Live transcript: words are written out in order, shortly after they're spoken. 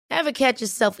Ever catch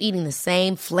yourself eating the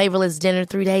same flavorless dinner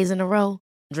 3 days in a row?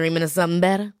 Dreaming of something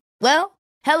better? Well,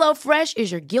 HelloFresh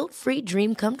is your guilt-free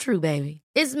dream come true, baby.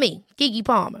 It's me, Keke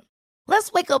Palmer.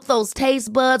 Let's wake up those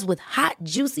taste buds with hot,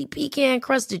 juicy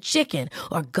pecan-crusted chicken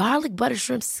or garlic butter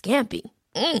shrimp scampi.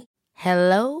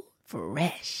 Hello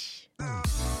Fresh.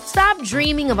 Stop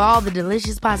dreaming of all the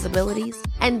delicious possibilities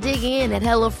and dig in at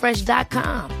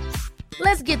HelloFresh.com.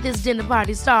 Let's get this dinner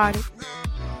party started.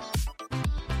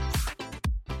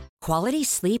 Quality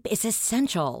sleep is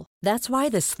essential. That's why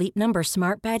the Sleep Number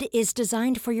Smart Bed is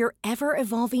designed for your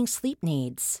ever-evolving sleep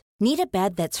needs. Need a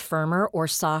bed that's firmer or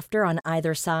softer on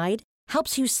either side?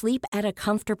 Helps you sleep at a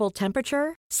comfortable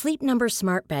temperature? Sleep Number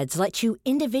Smart Beds let you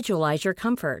individualize your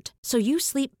comfort, so you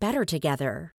sleep better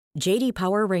together. J.D.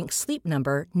 Power ranks Sleep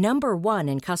Number number 1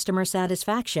 in customer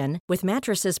satisfaction with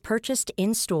mattresses purchased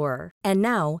in-store. And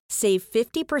now, save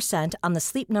 50% on the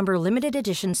Sleep Number Limited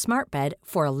Edition Smart Bed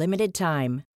for a limited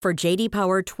time. For J.D.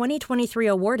 Power 2023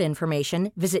 award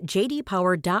information, visit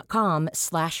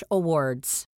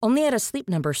jdpower.com/awards. Only at a Sleep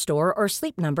Number store or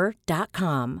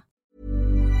sleepnumber.com.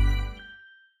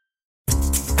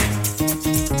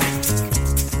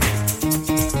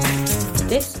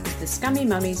 This is the Scummy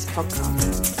Mummies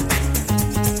podcast.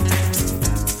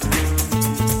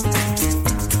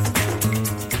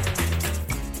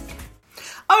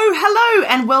 Oh, hello,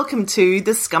 and welcome to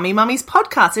the Scummy Mummies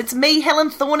podcast. It's me, Helen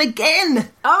Thorne, again.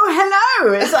 Oh,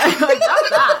 hello. I love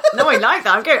that. No, I like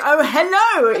that. I'm going, oh,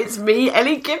 hello. It's me,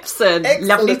 Ellie Gibson. Excellent.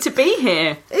 Lovely to be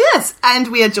here. Yes, and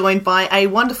we are joined by a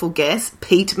wonderful guest,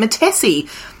 Pete Mattessi.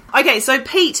 Okay, so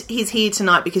Pete is here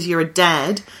tonight because you're a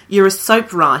dad, you're a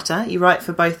soap writer, you write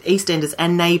for both EastEnders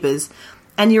and Neighbours,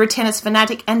 and you're a tennis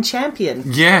fanatic and champion.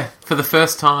 Yeah, for the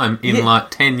first time in like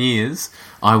 10 years,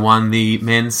 I won the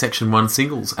men's Section 1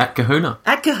 singles at Kahuna.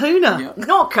 At Kahuna? Yep.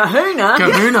 Not Kahuna.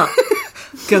 Kahuna.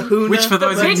 Kahuna. Which, for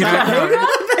those of you who don't know,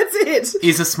 that's it.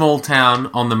 is a small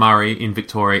town on the Murray in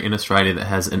Victoria in Australia that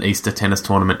has an Easter tennis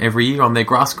tournament every year on their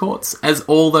grass courts, as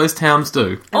all those towns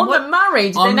do. On the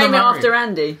Murray? Did they name it after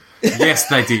Andy? Yes,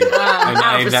 they did. They named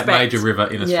that respect. major river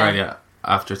in Australia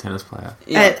after a tennis player.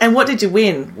 Yeah. And what did you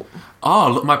win? Oh,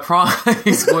 look, my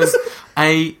prize was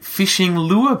a fishing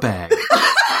lure bag.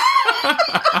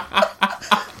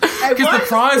 Because the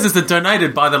prizes are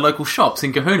donated by the local shops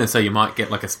in Kahuna, so you might get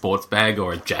like a sports bag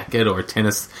or a jacket or a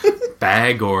tennis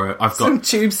bag, or I've got some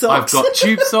tube socks. I've got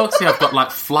tube socks. Yeah, I've got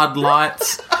like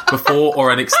floodlights before, or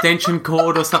an extension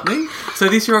cord or something. So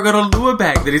this year I got a lure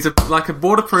bag that is like a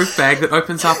waterproof bag that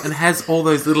opens up and has all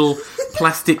those little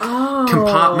plastic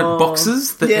compartment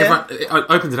boxes that everyone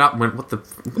opened it up and went, what the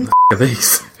are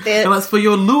these? And that's for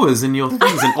your lures and your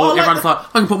things, and everyone's like,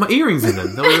 I can put my earrings in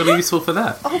them. They're really useful for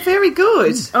that. Oh, very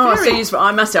good. Oh, so useful.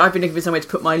 I must say, I've been looking for somewhere to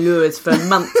put my lures for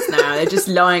months now. They're just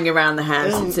lying around the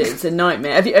house. It's a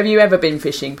nightmare. Have you ever been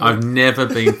fishing, Paul? I've never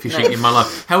been fishing in my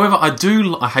life. However, I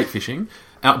hate fishing.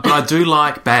 But I do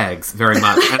like bags very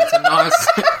much, and it's a nice.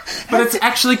 But it's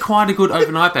actually quite a good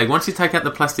overnight bag. Once you take out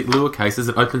the plastic lure cases,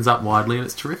 it opens up widely, and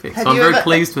it's terrific. So I'm very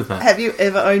pleased with that. Have you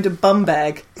ever owned a bum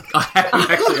bag? I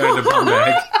haven't actually owned a bum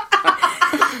bag.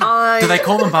 Do they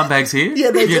call them bum bags here?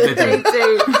 Yeah, they do. They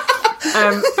do.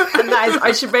 And that is,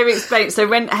 I should maybe explain. So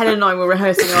when Helen and I were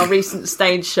rehearsing our recent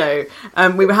stage show,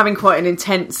 we were having quite an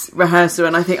intense rehearsal,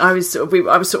 and I think I was sort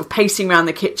of pacing around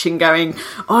the kitchen, going,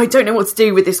 "Oh, I don't know what to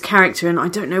do with this character, and I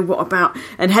don't know what about."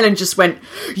 And Helen just went,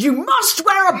 "You must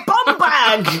wear a bum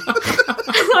bag!" And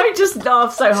I just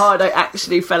laughed so hard I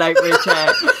actually fell over a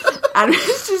chair. And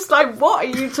it's just like, what are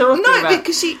you talking about? No,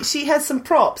 because she has some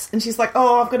props, and she's like,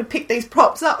 "Oh, I've got to pick these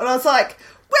props up," and I was like,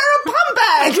 wear a bum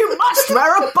bag! You must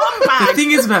wear a bum bag! The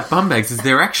thing is about bum bags is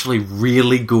they're actually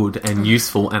really good and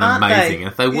useful and amazing.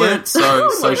 And if they weren't so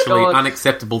socially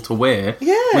unacceptable to wear,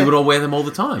 we would all wear them all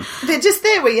the time. They're just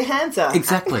there where your hands are.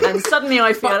 Exactly. And suddenly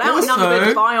I feel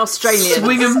outnumbered by Australians.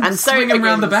 Swing them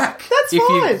around the back. That's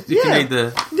fine. If you need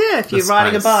the if you're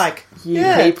riding a bike. You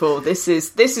people, this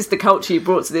is the culture you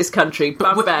brought to this country.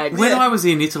 Bum bags. When I was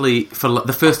in Italy for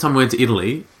the first time I went to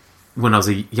Italy, when I was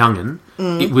a young'un,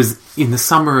 it was in the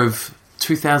summer of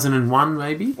 2001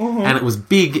 maybe, and it was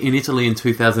big in Italy in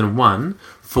 2001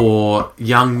 for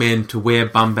young men to wear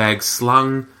bum bags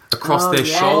slung across their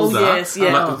shoulder,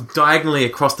 like diagonally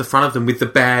across the front of them with the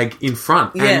bag in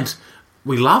front. And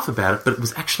we laugh about it, but it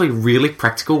was actually a really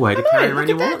practical way to carry around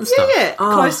your wallet and stuff.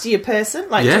 Close to your person.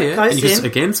 Close and you in. just,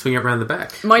 again, swing it around the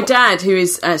back. My dad, who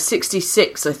is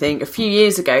 66, I think, a few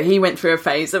years ago, he went through a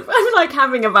phase of like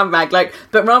having a bum bag,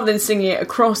 but rather than slinging it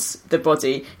across the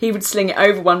body, he would sling it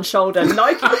over one shoulder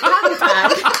like a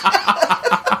handbag.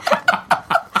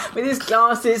 with his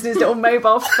glasses and his little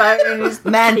mobile phone and his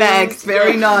Man bag,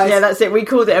 very nice. Yeah, that's it. We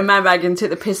called it a man bag and took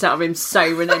the piss out of him so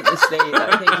relentlessly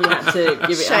that I think he had to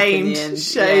give it up in the end.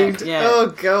 Shamed. Yeah. Oh,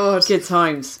 God. Good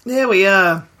times. There we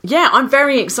are. Yeah, I'm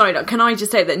very excited. Can I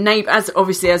just say that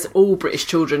as all British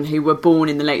children who were born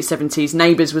in the late 70s,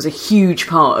 Neighbours was a huge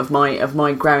part of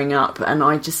my growing up, and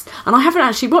I haven't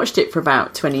actually watched it for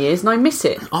about 20 years, and I miss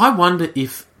it. I wonder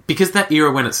if, because that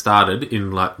era when it started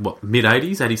in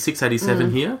mid-80s, 86,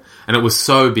 87 here, and it was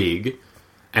so big,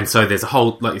 and so there's a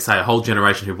whole, like you say, a whole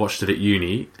generation who watched it at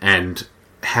uni and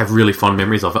have really fond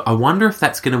memories of it. I wonder if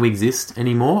that's going to exist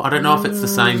anymore. I don't know if it's the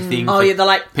same thing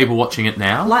for people watching it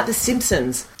now. Like The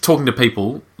Simpsons. Talking to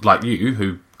people like you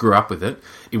who grew up with it,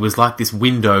 it was like this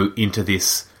window into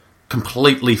this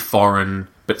completely foreign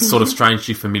but sort of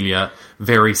strangely familiar,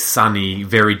 very sunny,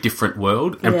 very different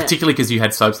world. And particularly because you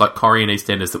had soaps like Corrie and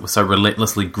EastEnders that were so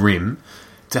relentlessly grim,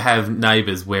 to have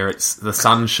Neighbours where it's the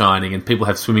sun shining and people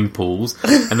have swimming pools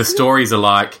and the stories are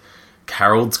like,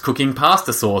 Harold's cooking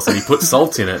pasta sauce and he puts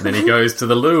salt in it. Then he goes to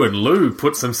the loo and Lou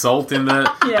puts some salt in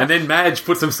the... And then Madge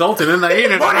puts some salt in it and they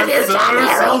eat it. What have you done,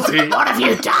 Harold? Salty. What have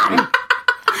you done?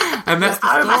 And that's the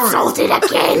story. Over-salted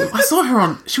again. I saw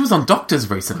her she was on Doctors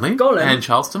recently. Gollum. Anne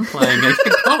Charleston playing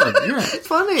Gollum, yeah.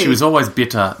 Funny. She was always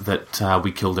bitter that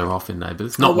we killed her off in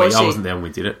Neighbours. Not was I she? wasn't there when we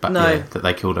did it, but No. that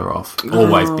they killed her off.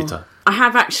 Always bitter. I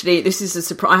have actually, this is a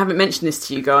surprise, I haven't mentioned this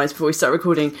to you guys before we start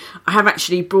recording, I have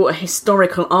actually brought a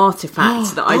historical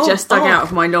artefact that I just dug out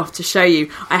of my loft to show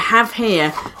you. I have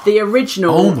here the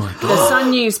original, the Sun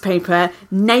newspaper,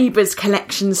 Neighbours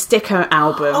Collection sticker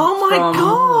album. Oh my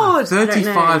God!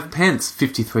 35 pence,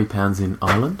 £53 in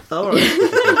Ireland. All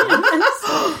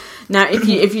right. Now,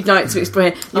 if you'd like to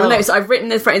explore, you'll notice I've written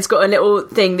the front. It's got a little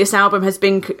thing. This album has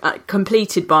been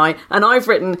completed by, and I've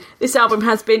written this album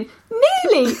has been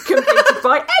nearly completed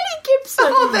by Ellie Gibson.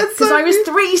 Oh, that's so because I was cute.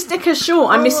 3 stickers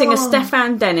short. I'm missing a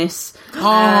Stefan Dennis,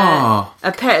 a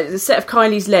set of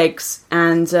Kylie's legs,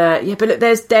 and but look,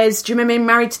 there's Des. Do you remember him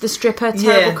Married to the Stripper?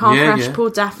 Terrible car crash. Yeah. Poor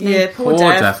Daphne. Yeah, Poor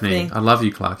Daphne. I love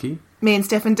you, Clarky. Me and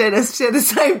Stefan Dennis share the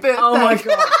same birthday. Oh my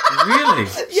God. Really?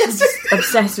 Yes.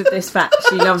 Obsessed with this fact.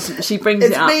 She brings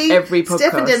it up every podcast.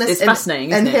 Stefan Dennis it's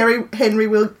fascinating, and isn't it? Henry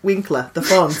Winkler, the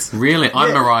Fonz. Really?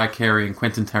 I'm Mariah Carey and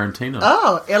Quentin Tarantino.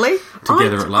 Oh, Ellie?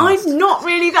 Together at last. I'm not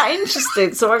really that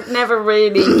interested, so I've never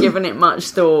really given it much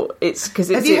thought. It's because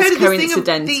it's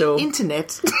coincidental. The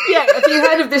internet? Yeah, have you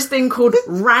heard of this thing called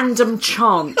random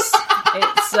chance?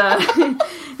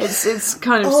 It's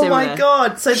kind of Oh similar. my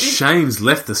God! So this, Shane's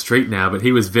left the street now, but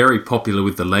he was very popular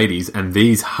with the ladies, and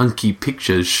these hunky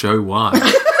pictures show why.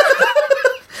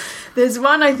 There's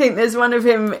one of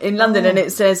him in London, and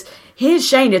it says, "Here's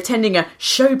Shane attending a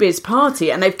showbiz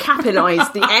party," and they've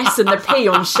capitalised the S and the P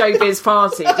on showbiz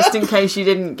party, just in case you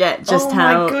didn't get just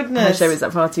how showbiz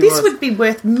that party was. This would be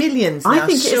worth millions now, I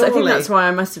think it is. I think surely. that's why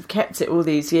I must have kept it all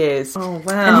these years. Oh,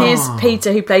 wow. And here's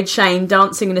Peter, who played Shane,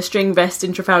 dancing in a string vest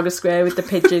in Trafalgar Square with the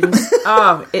pigeons.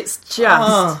 It's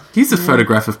just... Here's a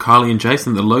photograph of Kylie and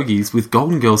Jason, the Logies, with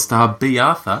Golden Girls star B.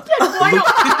 Arthur. Why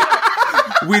not?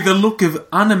 With a look of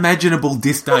unimaginable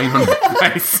disdain on her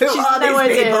face. She's no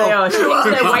idea who they are. She thinks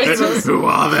they're waiters. Who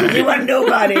are they? You are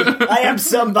nobody. I am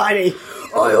somebody.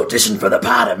 I auditioned for the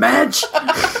part of Madge.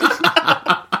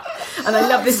 And I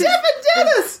love this. Stefan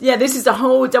Dennis! This is a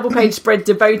whole double-page spread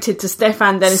devoted to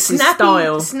Stefan Dennis's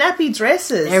style. Snappy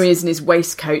dresses. There he is in his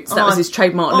waistcoats. That was his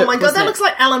trademark look, Oh my God, that looks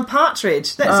like Alan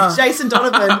Partridge. That's Jason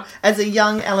Donovan as a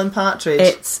young Alan Partridge.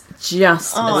 It's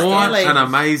just... What Ellie. an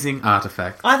amazing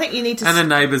artefact. I think you need to... And a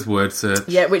neighbour's word search.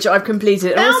 Yeah, which I've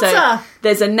completed. Bouncer! Also,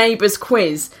 there's a neighbours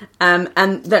quiz, and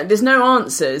there's no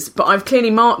answers, but I've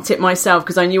clearly marked it myself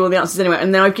because I knew all the answers anyway,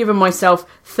 and then I've given myself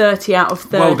 30 out of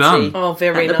 30. Well done. Oh,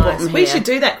 very at the nice. bottom We here. should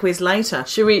do that quiz later.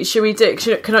 Should we do?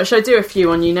 Should I do a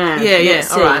few on you now? Yeah,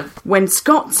 Let's all see. right. When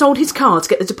Scott sold his car to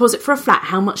get the deposit for a flat,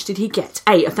 how much did he get?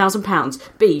 A, £1,000.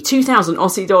 B, 2,000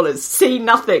 Aussie dollars. C,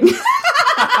 nothing.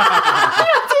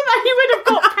 He would have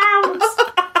got pounds.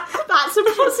 That's a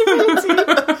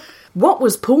possibility. What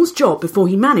was Paul's job before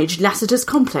he managed Lassiter's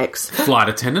complex? Flight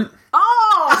attendant.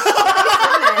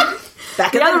 Oh!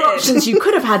 Back The in the other net. options, you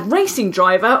could have had racing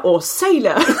driver or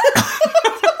sailor.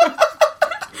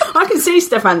 I can see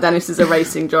Stefan Dennis as a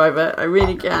racing driver. I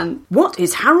really can. What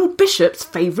is Harold Bishop's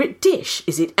favourite dish?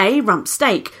 Is it A, rump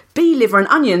steak, B, liver and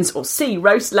onions, or C,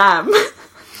 roast lamb?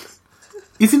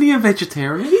 Isn't he a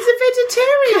vegetarian? He's a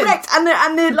vegetarian. Correct.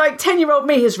 And the 10-year-old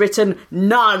me has written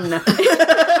none.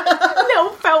 Little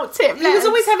felt tip. He was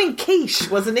always having quiche,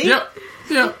 wasn't he?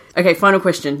 Yep. Okay, final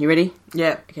question. You ready?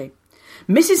 Yeah. Okay.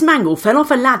 Mrs. Mangle fell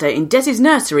off a ladder in Des's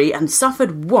nursery and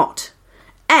suffered what?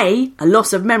 A, a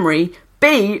loss of memory.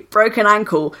 B, broken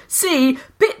ankle. C,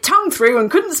 bit tongue through and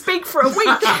couldn't speak for a week.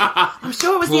 I'm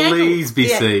sure it was the ankle. Please be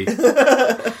C.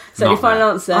 So your final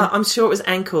answer? I'm sure it was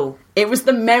ankle. It was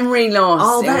the memory loss.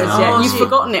 Oh, that- You've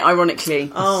forgotten it,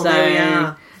 ironically. Oh, there we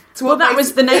are. So Well, that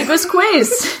was the neighbours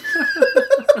quiz.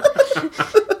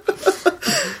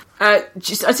 I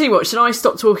tell you what, should I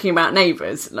stop talking about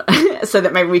neighbours so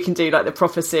that maybe we can do like the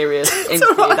proper serious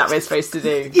interview that we're supposed to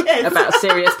do about a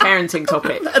serious parenting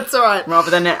topic? That's all right.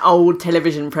 Rather than an old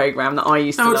television programme that I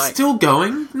used to No, like. it's still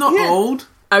going. Not old.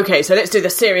 Okay, so let's do the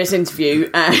serious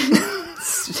interview.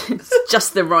 It's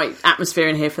just the right atmosphere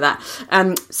in here for that.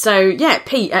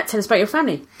 Pete, tell us about your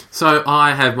family. So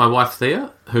I have my wife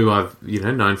Thea, who I've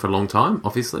known for a long time,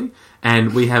 obviously,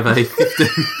 and we have a 15.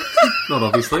 Not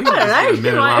obviously. I don't know.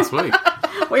 Met her last week.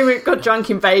 We got drunk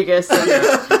in Vegas. And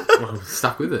Well,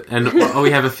 stuck with it, and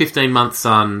we have a 15-month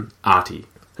son, Artie,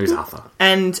 who's Arthur.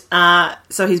 And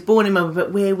so he's born in Melbourne,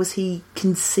 but where was he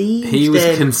conceived? He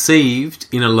was conceived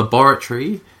in a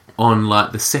laboratory on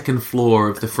like the second floor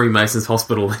of the Freemasons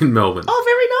Hospital in Melbourne. Oh,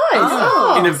 very nice.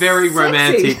 Oh, in a very sexy.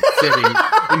 romantic setting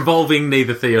involving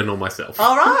neither Thea nor myself.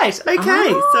 All right,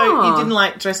 okay. So you didn't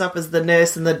like dress up as the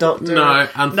nurse and the doctor? No,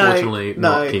 unfortunately,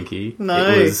 not kinky.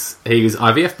 No. He was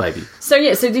IVF baby. So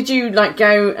did you like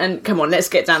go and come on? Let's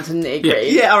get down to the nitty gritty.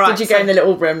 Yeah, all right. Did you go in the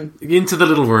little room? Into the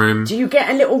little room. Do you get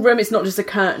a little room? It's not just a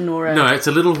curtain or a. No, it's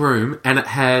a little room, and it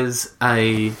has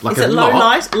a like Is a it lock. low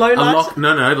light? Low light? A lock?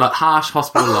 No, like harsh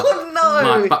hospital lock. Oh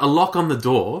no! But a lock on the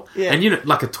door, and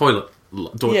like a toilet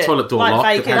door Like lock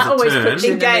Vegas. that has That always a turn puts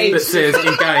you in the Engaged. that says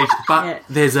engaged.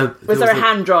 But Was there a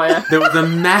hand dryer? There was a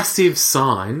massive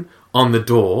sign on the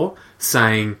door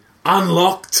saying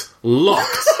unlocked,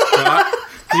 locked. Right?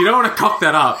 You don't want to cock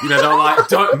that up. They're like,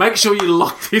 don't make sure you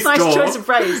lock this door. Nice choice of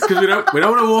phrase. Because we don't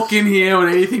want to walk in here when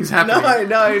anything's happening.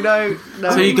 No.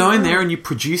 So you go in there and you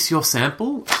produce your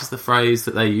sample, which is the phrase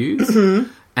that they use,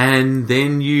 and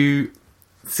then you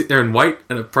sit there and wait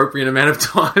an appropriate amount of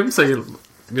time. So you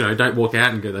don't walk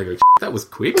out and they go, that was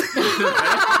quick. What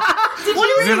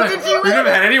do you mean? We've never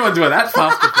had anyone do it that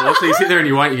fast before. So you sit there and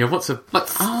you wait and you go,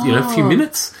 a few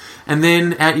minutes, and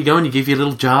then out you go and you give your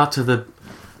little jar to the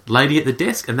lady at the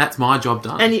desk, and that's my job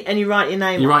done. And you write your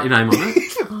name. You write your name on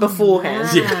it beforehand.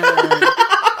 Yeah.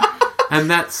 And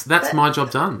that's my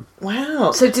job done.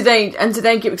 Wow. So did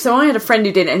they give? So I had a friend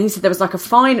who did it, and he said there was like a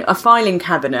filing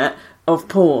cabinet of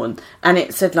porn, and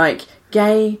it said like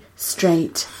gay,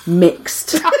 straight,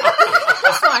 mixed.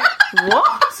 It's like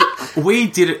what? So we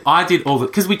did it. I did all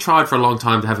because we tried for a long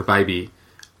time to have a baby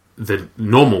the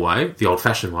normal way, the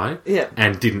old-fashioned way,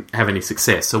 and didn't have any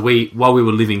success. So while we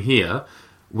were living here,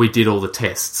 we did all the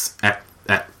tests at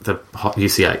the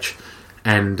UCH,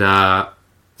 and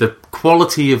the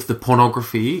quality of the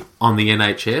pornography on the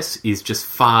NHS is just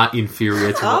far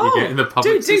inferior to what you get in the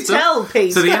public system. Do tell,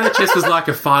 Pete. So the NHS was like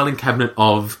a filing cabinet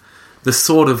of the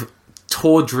sort of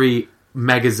tawdry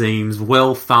magazines,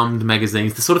 well-thumbed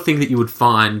magazines, the sort of thing that you would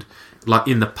find like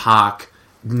in the park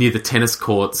near the tennis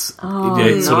courts, sort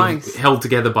of held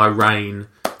together by rain.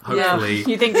 Hopefully,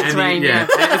 you think it's rain? Yeah.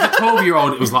 As a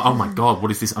 12-year-old, it was like, oh my god,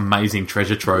 what is this amazing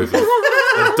treasure trove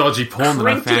of dodgy porn that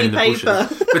I found in the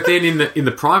bushes? But then in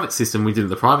the private system, we did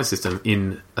the private system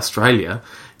in Australia.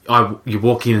 You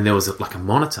walk in and there was like a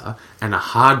monitor and a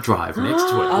hard drive next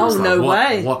to it. Oh, no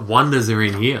way! What wonders are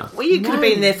in here? Well, you could have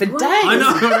been there for days. I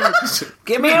know.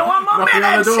 Give me one more Knocking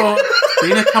minute. on the door.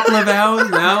 Been a couple of hours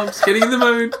now. I'm just getting in the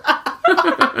mood.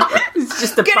 It's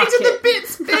just a Getting bucket. to the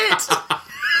bits bit.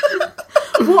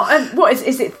 What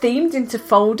is it themed into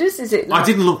folders? Is it? Like... I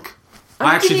didn't look.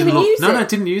 I actually didn't didn't even look. use No, it? I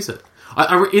didn't use it.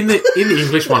 In the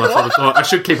English one, I sort of thought I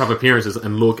should keep up appearances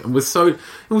and look. It was so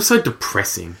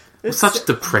depressing. It was such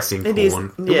depressing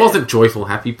porn. Yeah. It wasn't joyful,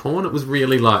 happy porn. It was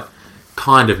really like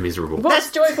kind of miserable.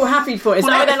 What's joyful, happy for? Is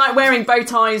that where they're like wearing bow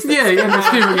ties? Yeah.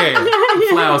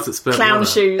 Flowers that spurt Clown water.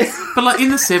 shoes. But like in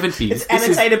the 70s, It's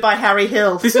annotated by Harry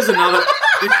Hill. This is another.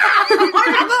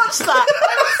 I watched that.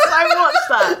 I watched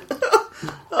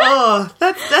that. Oh,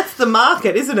 that's the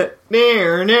market, isn't it?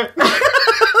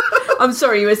 I'm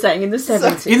sorry, you were saying in the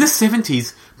 70s. In the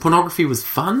 70s, pornography was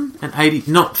fun, and 80s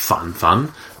not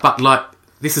fun, but like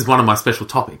this is one of my special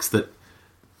topics that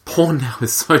porn now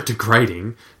is so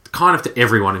degrading, kind of to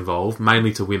everyone involved,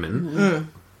 mainly to women.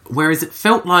 Whereas it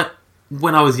felt like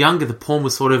when I was younger, the porn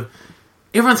was sort of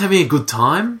everyone's having a good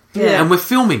time, and we're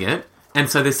filming it, and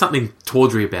so there's something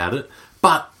tawdry about it,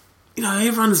 but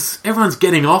everyone's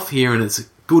getting off here, and it's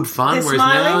good fun. They're whereas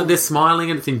smiling. now they're smiling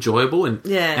and it's enjoyable and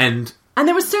And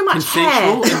there was so much hair.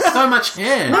 consensual and so much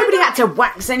hair. Nobody had to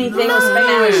wax anything or spend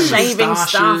hours shaving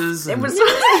Moustaches stuff. It was.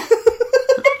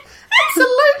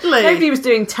 Absolutely. Totally. Nobody was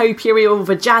doing topiary or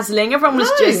vajazzling. Everyone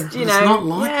was just, you know... It's not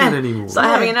like that anymore. It's like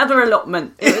having another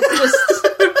allotment. It was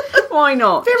just... Why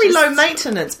not? Very low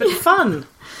maintenance, but fun.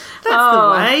 That's the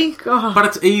way. God. But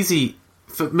it's easy.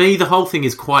 For me, the whole thing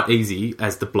is quite easy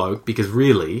as the bloke, because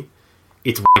really,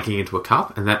 it's wanking into a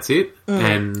cup, and that's it.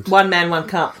 And One man, one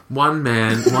cup. one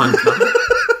man, one cup.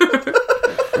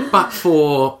 But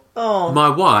for my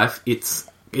wife, it's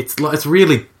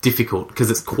really difficult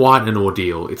because it's quite an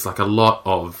ordeal. It's like a lot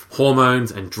of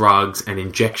hormones and drugs and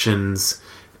injections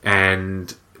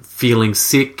and feeling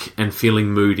sick and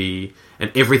feeling moody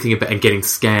and everything about, and getting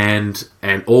scanned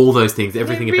and all those things.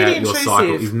 Everything really about your intrusive.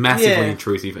 cycle is massively Yeah.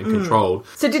 intrusive and controlled.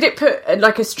 So did it put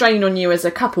like a strain on you as a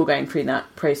couple going through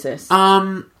that process?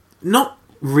 Not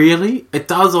really. It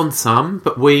does on some,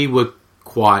 but we were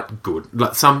quite good.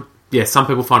 Like some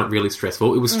people find it really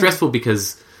stressful. It was stressful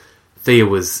because Thea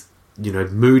was, you know,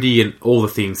 moody and all the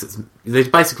things. They're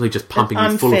basically just pumping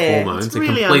you full of hormones It's and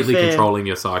really completely unfair. controlling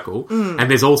your cycle. And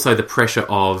there's also the pressure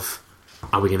of,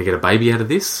 are we going to get a baby out of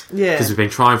this? Yeah. Because we've been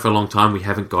trying for a long time, we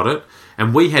haven't got it.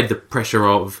 And we had the pressure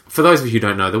of, for those of you who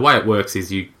don't know, the way it works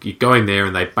is you go in there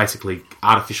and they basically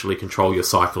artificially control your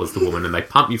cycle as the woman, and they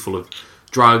pump you full of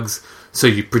drugs so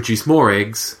you produce more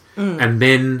eggs, and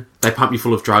then they pump you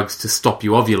full of drugs to stop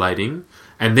you ovulating,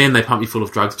 and then they pump you full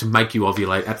of drugs to make you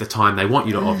ovulate at the time they want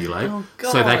you to ovulate,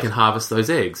 so they can harvest those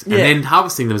eggs. And then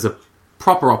harvesting them is a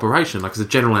proper operation, like it's a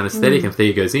general anaesthetic, and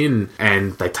Thea goes in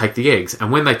and they take the eggs.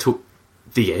 And when they took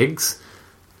the eggs,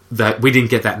 that we didn't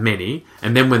get that many,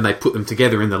 and then when they put them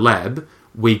together in the lab,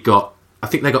 I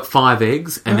think they got 5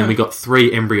 eggs, and then we got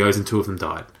 3 embryos and 2 of them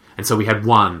died. And so we had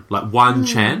one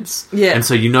chance. Yeah. And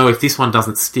so you know if this one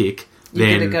doesn't stick, You're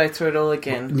then... going to go through it all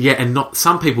again. Yeah, and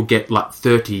some people get like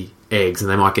 30 eggs and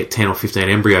they might get 10 or 15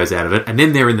 embryos out of it, and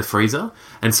then they're in the freezer,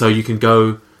 and so you can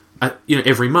go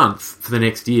every month for the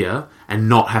next year and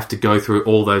not have to go through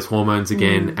all those hormones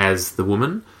again as the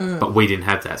woman. But we didn't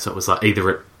have that, so it was like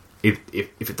either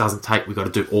if it doesn't take, we've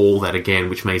got to do all that again,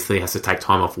 which means Thea has to take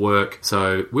time off work.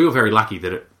 So we were very lucky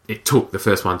that the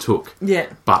first one took.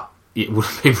 Yeah. But it would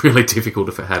have been really difficult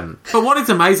if it hadn't. But what is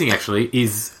amazing, actually,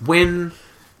 is when...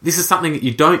 This is something that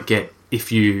you don't get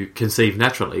if you conceive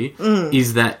naturally,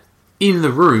 is that in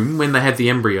the room, when they had the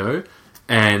embryo,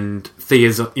 and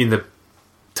Thea's in the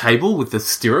table with the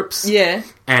stirrups,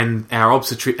 and our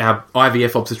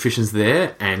IVF obstetrician's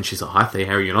there, and she's like, "Hi, Thea,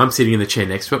 how are you?" And I'm sitting in the chair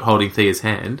next to it, holding Thea's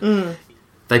hand.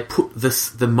 They put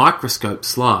the microscope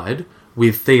slide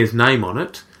with Thea's name on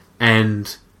it,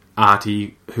 and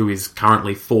Artie, who is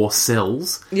currently 4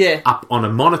 cells, up on a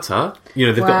monitor. You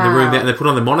know, they've got in the room there, and they put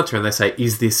on the monitor and they say,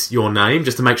 "Is this your name?"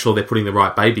 Just to make sure they're putting the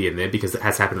right baby in there, because it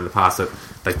has happened in the past that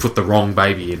they put the wrong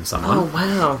baby in someone. Oh,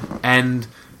 wow. And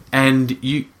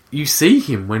you see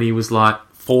him when he was like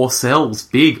 4 cells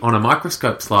big on a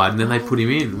microscope slide, and then they put him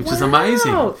in, which is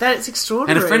amazing. Oh, that's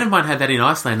extraordinary. And a friend of mine had that in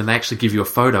Iceland, and they actually give you a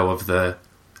photo of the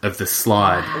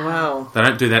slide. Wow. They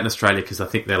don't do that in Australia because I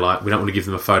think they're like, we don't want to give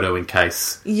them a photo in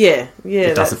case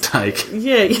it doesn't take.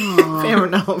 Yeah, fair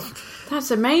enough. That's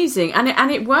amazing. And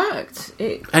it worked.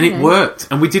 It worked.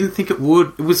 And we didn't think it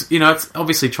would. It was, it's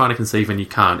obviously trying to conceive and you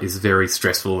can't is very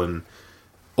stressful, and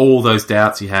all those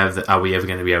doubts you have that, are we ever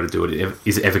going to be able to do it?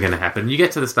 Is it ever going to happen? You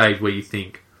get to the stage where you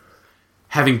think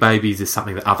having babies is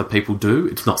something that other people do.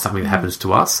 It's not something that happens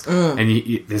to us.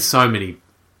 And there's so many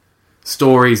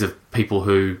stories of people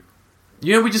who,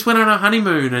 we just went on a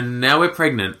honeymoon and now we're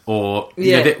pregnant. Or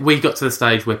we got to the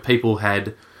stage where people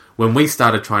had, when we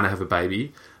started trying to have a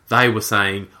baby, they were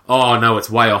saying, "Oh no, it's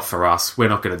way off for us. We're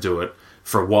not going to do it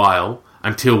for a while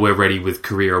until we're ready with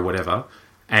career or whatever."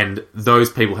 And those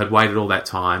people had waited all that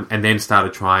time and then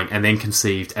started trying and then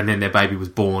conceived, and then their baby was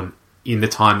born in the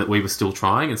time that we were still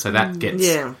trying. And so that gets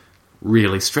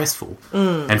really stressful.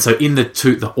 And so in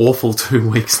the awful 2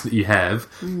 weeks that you have,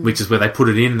 which is where they put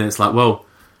it in, and it's like, well,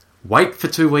 wait for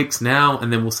 2 weeks now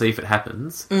and then we'll see if it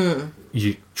happens.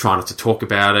 You try not to talk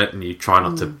about it, and you try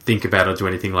not to think about it or do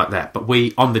anything like that. But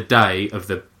on the day of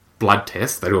the blood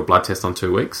test, they do a blood test on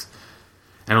 2 weeks,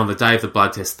 and on the day of the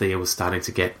blood test, Thea was starting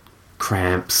to get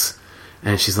cramps,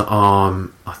 and she's like, "Oh,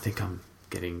 I think I'm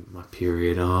getting my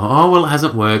period. Oh, well, it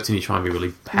hasn't worked." And you try and be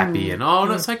really happy, and no,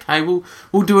 it's okay.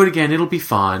 We'll do it again. It'll be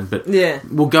fine. But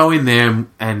we'll go in there,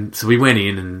 and so we went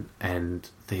in, and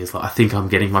Thea's like, "I think I'm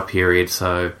getting my period,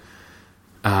 so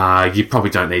you probably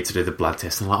don't need to do the blood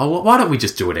test." And I'm like, "Oh, why don't we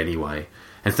just do it anyway?"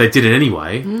 And so they did it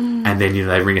anyway, and then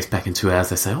they ring us back in 2 hours.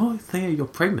 They say, "Oh, Thea, you're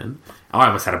pregnant." I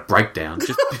almost had a breakdown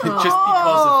just because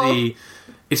of the.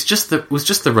 It was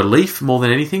just the relief more than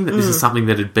anything that this is something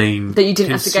that had been that you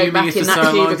didn't have to go back in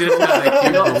that cubicle.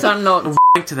 Locked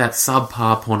unlocked. To that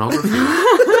subpar pornography.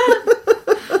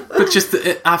 But just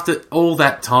after all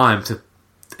that time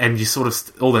and you sort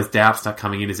of all those doubts start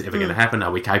coming in: is it ever going to happen?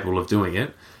 Are we capable of doing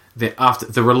it? After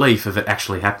the relief of it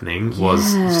actually happening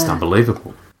was just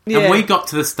unbelievable. Yeah. And we got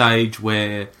to the stage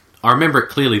where I remember it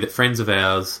clearly that friends of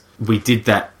ours, we did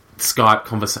that Skype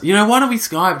conversation. You know, why don't we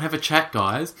Skype and have a chat,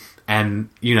 guys? And,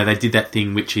 you know, they did that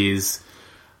thing which is,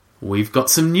 we've got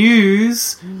some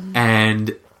news.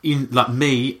 And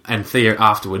me and Thea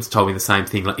afterwards told me the same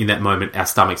thing. Like, in that moment, our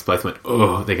stomachs both went,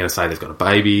 oh, they're going to say they've got a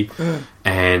baby.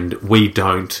 And we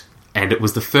don't. And it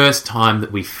was the first time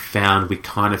that we found we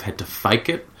kind of had to fake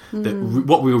it. That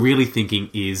what we were really thinking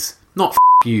is, not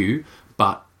you,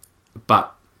 but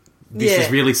this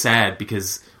is really sad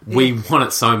because we want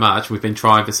it so much. We've been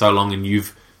trying for so long and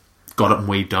you've got it and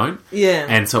we don't. Yeah.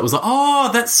 And so it was like,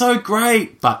 oh, that's so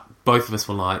great. But both of us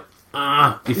were like,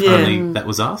 if only that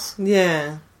was us.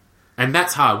 Yeah. And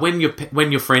that's hard.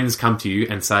 When your friends come to you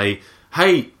and say,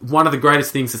 hey, one of the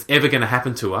greatest things that's ever going to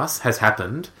happen to us has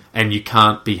happened and you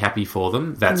can't be happy for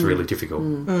them, that's really difficult.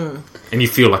 And you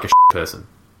feel like a person.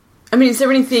 I mean, is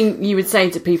there anything you would say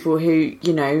to people who,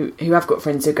 you know, who have got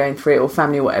friends who are going through it or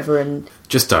family or whatever? And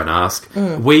just don't ask.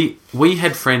 We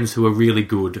had friends who were really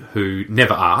good who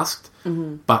never asked,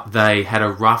 but they had a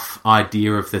rough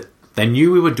idea of they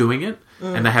knew we were doing it,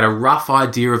 and they had a rough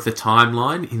idea of the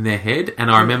timeline in their head. And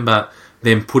I remember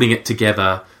them putting it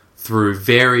together through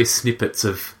various snippets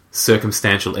of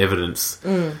circumstantial evidence.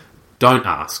 Don't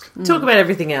ask. Talk about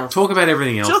everything else. Talk about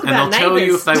everything else. Talk and about they'll tell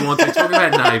you if they want to. Talk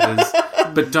about neighbours.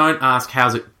 But don't ask,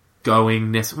 how's it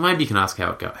going? Maybe you can ask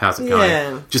how's it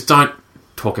going. Just don't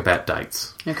talk about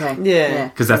dates. Okay. Yeah.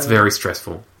 Because that's very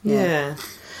stressful. Yeah.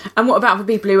 And what about for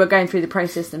people who are going through the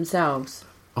process themselves?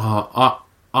 I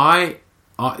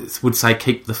would say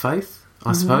keep the faith,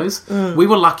 I suppose. We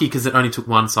were lucky because it only took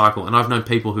one cycle. And I've known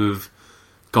people who've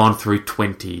gone through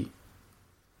 20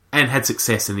 and had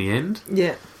success in the end.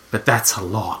 Yeah. But that's a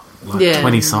lot.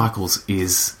 20 cycles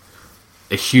is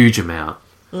a huge amount.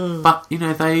 But, you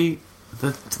know,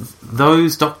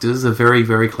 those doctors are very,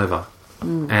 very clever.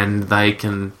 And they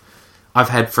can... I've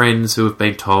had friends who have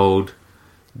been told,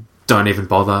 don't even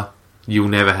bother. You'll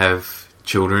never have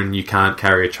children. You can't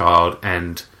carry a child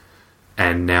and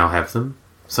now have them.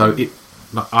 So,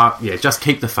 just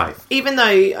keep the faith. Even though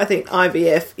I think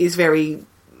IVF is very...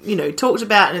 you know, talked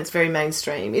about and it's very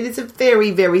mainstream. It is a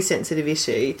very, very sensitive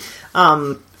issue.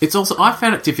 It's also, I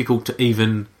found it difficult to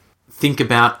even think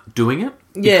about doing it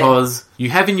because you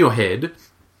have in your head,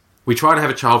 we try to have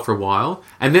a child for a while,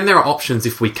 and then there are options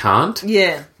if we can't.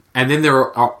 Yeah. And then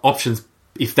there are options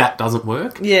if that doesn't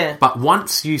work. Yeah. But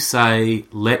once you say,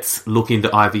 let's look into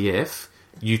IVF,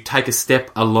 you take a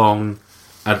step along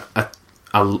a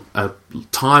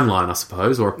timeline, I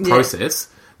suppose, or a process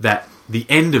that the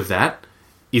end of that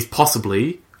is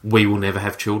possibly we will never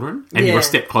have children, and you're a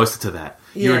step closer to that.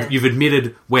 You've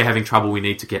admitted we're having trouble, we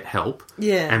need to get help,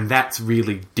 and that's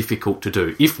really difficult to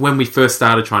do. If when we first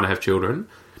started trying to have children,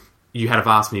 you had have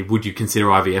asked me, would you consider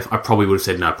IVF, I probably would have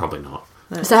said no, probably not.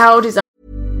 So how old is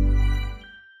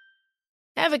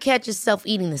Ever catch yourself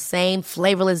eating the same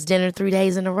flavorless dinner 3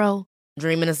 days in a row?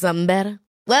 Dreaming of something better?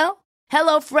 Well,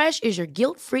 HelloFresh is your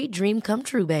guilt-free dream come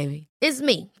true, baby. It's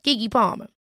me, Keke Palmer.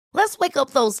 Let's wake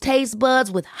up those taste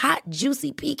buds with hot,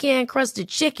 juicy pecan-crusted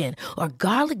chicken or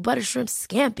garlic butter shrimp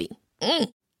scampi.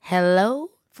 Hello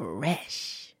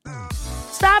Fresh.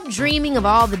 Stop dreaming of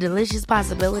all the delicious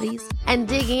possibilities and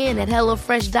dig in at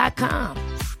HelloFresh.com.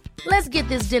 Let's get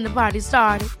this dinner party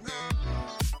started.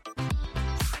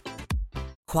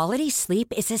 Quality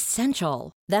sleep is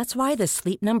essential. That's why the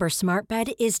Sleep Number Smart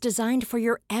Bed is designed for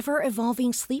your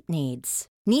ever-evolving sleep needs.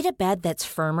 Need a bed that's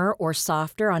firmer or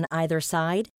softer on either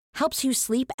side? Helps you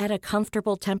sleep at a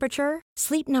comfortable temperature?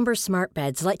 Sleep Number Smart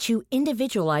Beds let you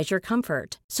individualize your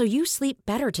comfort so you sleep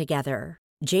better together.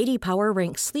 J.D. Power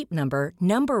ranks Sleep Number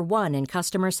number 1 in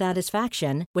customer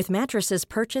satisfaction with mattresses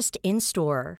purchased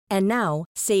in-store. And now,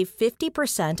 save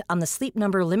 50% on the Sleep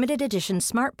Number Limited Edition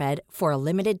Smart Bed for a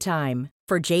limited time.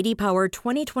 For J.D. Power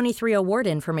 2023 award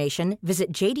information,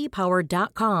 visit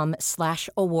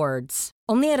jdpower.com/awards.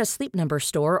 Only at a Sleep Number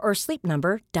store or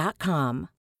sleepnumber.com.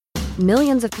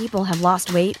 Millions of people have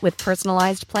lost weight with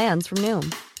personalized plans from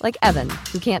Noom. Like Evan,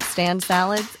 who can't stand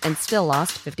salads and still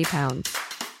lost 50 pounds.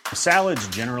 Salads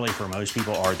generally for most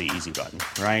people are the easy button,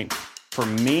 right? For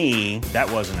me,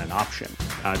 that wasn't an option.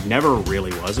 I never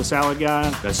really was a salad guy.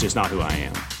 That's just not who I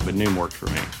am. But Noom worked for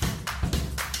me.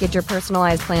 Get your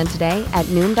personalized plan today at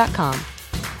Noom.com.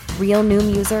 Real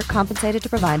Noom user compensated to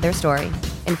provide their story.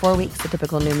 In 4 weeks, the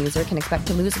typical Noom user can expect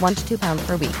to lose 1 to 2 pounds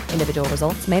per week. Individual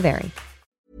results may vary.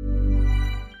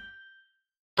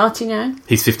 Artie now?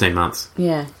 He's 15 months.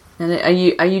 Yeah. And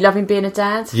are you loving being a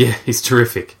dad? Yeah, he's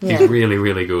terrific. Yeah. He's really,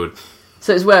 really good.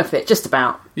 So it's worth it, just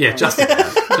about. Yeah, just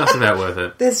about worth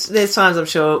it. There's times I'm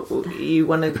sure you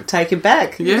want to take him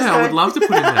back. Yeah, I would love to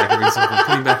put him back every so often,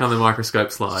 put him back on the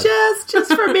microscope slide.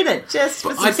 Just for a minute, just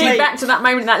for I think back to that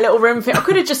moment in that little room. I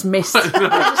could have just missed. I just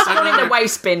gone in the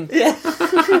waste bin. Yeah.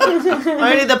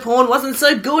 Only the porn wasn't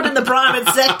so good in the private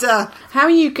sector. How are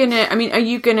you gonna? I mean, are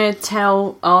you gonna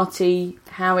tell Artie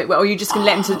how it? Or are you just gonna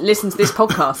let him listen to this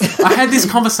podcast? I had this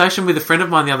conversation with a friend of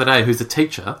mine the other day, who's a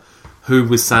teacher, who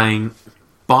was saying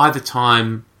by the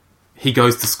time he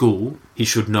goes to school, he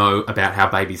should know about how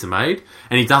babies are made,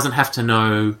 and he doesn't have to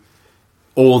know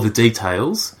all the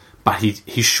details, but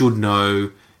he should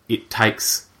know it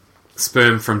takes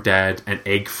sperm from dad and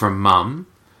egg from mum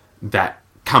that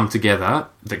come together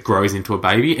that grows into a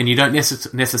baby, and you don't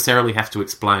necessarily have to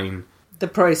explain the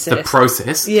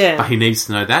process. Yeah, but he needs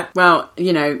to know that. Well,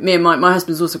 you know, me and my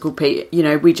husband's also called Pete. You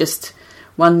know, we just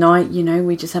one night, you know,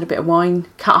 we just had a bit of wine,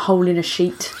 cut a hole in a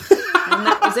sheet, and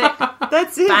that was it.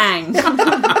 That's it. Bang.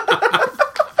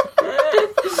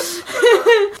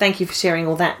 Thank you for sharing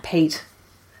all that, Pete.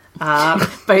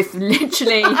 Both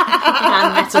literally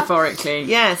and metaphorically.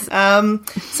 Yes.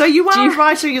 So you are a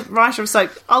writer of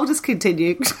soap. I'll just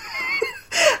continue.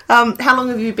 How long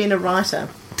have you been a writer?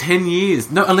 10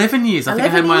 years. No, 11 years. I think I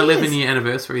had my 11-year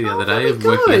anniversary the other day of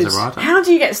working as a writer. How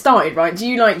do you get started, right? Do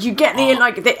you get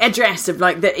the address of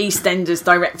like the EastEnders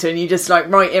director and you just like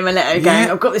write him a letter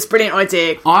going, I've got this brilliant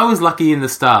idea? I was lucky in the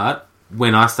start,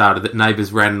 when I started, that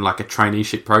Neighbours ran like a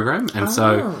traineeship program, and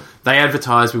so they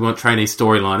advertised, we want trainee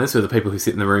storyliners, who are the people who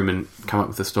sit in the room and come up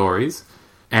with the stories,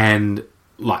 and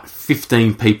like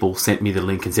 15 people sent me the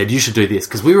link and said, you should do this,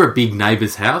 because we were a big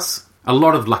Neighbours house. A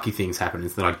lot of lucky things happened,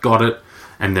 is that I got it,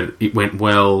 and then it went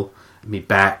well, me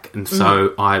back, and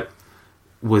so I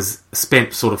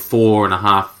spent sort of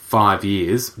 4.5, 5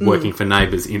 years working for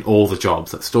Neighbours in all the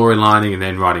jobs, like storylining and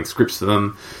then writing scripts for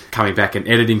them, coming back and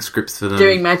editing scripts for them.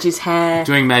 Doing Madge's hair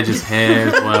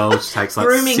as well, which takes like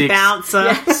Grooming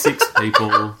bouncer. 6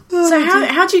 people. So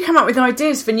how do you come up with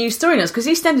ideas for new storylines? Because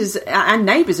EastEnders and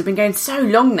Neighbours have been going so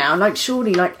long now, like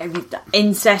surely like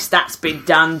incest, that's been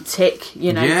done, tick,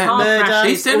 you know. Yeah,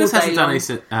 EastEnders hasn't long.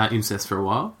 done incest for a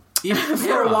while.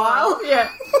 For a while, yeah.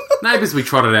 Neighbours, we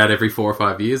trot it out every 4 or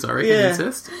 5 years, I reckon,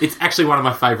 incest. It's actually one of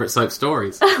my favourite soap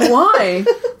stories. Why?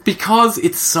 Because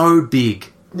it's so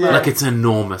big. Yeah. Like, it's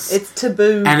enormous. It's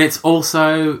taboo. And it's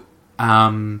also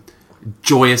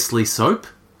joyously soap.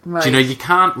 Right. Do you know, you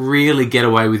can't really get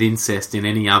away with incest in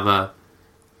any other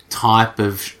type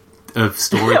of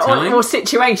storytelling. or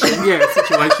situation.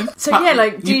 Situation. So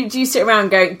do you sit around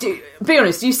going, be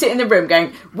honest, do you sit in the room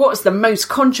going, what's the most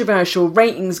controversial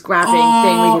ratings grabbing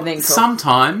thing we can think of?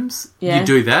 Sometimes you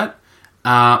do that.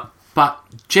 But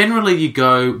generally you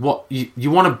go,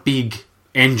 you want a big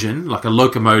engine, like a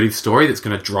locomotive story that's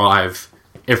going to drive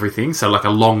everything. So like a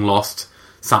long lost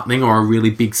something or a really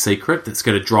big secret that's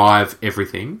going to drive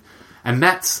everything. And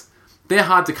they're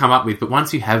hard to come up with, but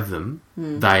once you have them,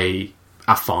 they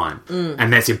are fine.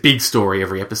 And that's a big story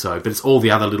every episode, but it's all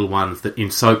the other little ones that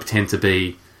in soap tend to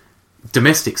be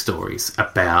domestic stories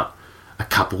about a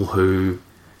couple who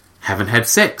haven't had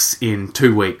sex in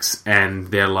 2 weeks and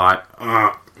they're like,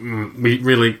 we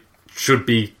really should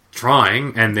be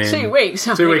trying, and then 2 weeks.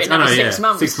 2 weeks. I know, 6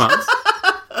 months. 6 months.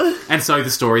 And so the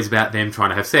story's about them trying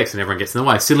to have sex and everyone gets in the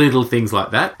way. Silly little things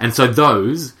like that. And so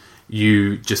those,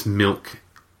 you just milk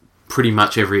pretty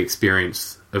much every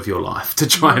experience of your life to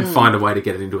try and find a way to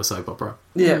get it into a soap opera.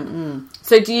 Yeah.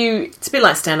 So it's a bit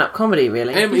like stand-up comedy,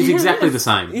 really. It's exactly the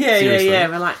same. Yeah.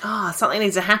 We're like, something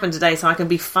needs to happen today so I can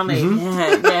be funny.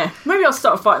 Yeah. Maybe I'll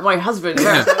start a fight with my husband.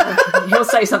 Yeah. He'll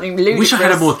say something ludicrous. Wish I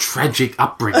had a more tragic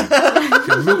upbringing.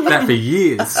 Could milk that for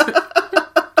years.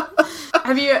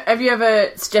 Have you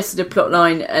ever suggested a plot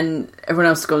line and everyone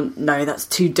else has gone, no, that's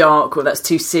too dark or that's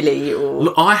too silly? Or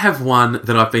Look, I have one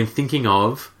that I've been thinking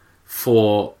of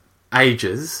for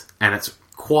ages, and it's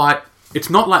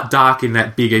not like dark in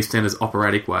that big EastEnders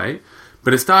operatic way,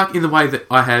 but it's dark in the way that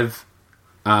I have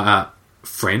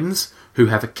friends who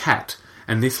have a cat,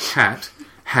 and this cat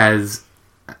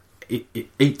it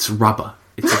eats rubber.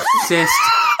 It's obsessed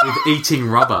with eating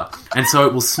rubber, and so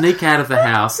it will sneak out of the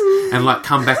house and like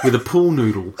come back with a pool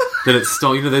noodle that it's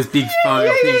stole, those big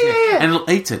foam things, and it'll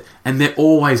eat it, and they're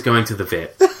always going to the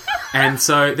vet. And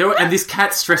so, this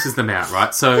cat stresses them out,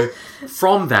 right? So,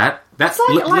 from that's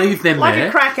leave them like there.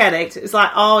 Like a crack addict. It's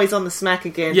like, he's on the smack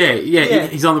again. Yeah,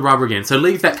 he's on the rubber again. So,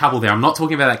 leave that couple there. I'm not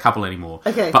talking about that couple ananymore.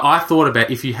 Okay. But I thought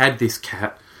about if you had this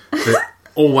cat that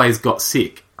always got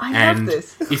sick. I love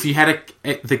this. If you had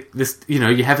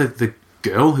you have the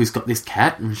girl who's got this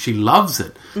cat and she loves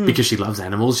it because she loves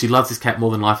animals. She loves this cat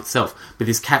more than life itself. But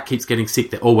this cat keeps getting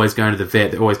sick. They're always going to the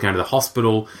vet. They're always going to the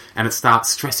hospital, and it starts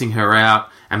stressing her out.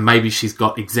 And maybe she's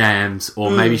got exams, or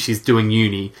maybe she's doing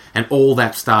uni, and all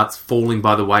that starts falling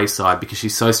by the wayside because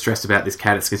she's so stressed about this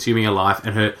cat. It's consuming her life,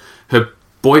 and her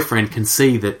boyfriend can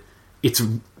see that it's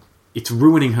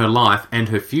ruining her life and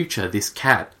her future. This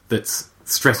cat that's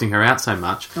stressing her out so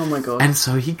much. Oh my God. And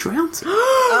so he drowns her.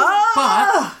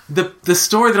 But the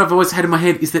story that I've always had in my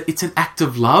head is that it's an act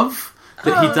of love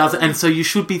that he does, and so you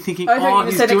should be thinking,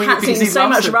 he's doing it because he so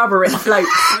loves much it. rubber it floats.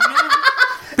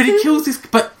 But he kills this.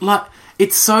 But like,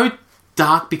 it's so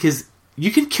dark because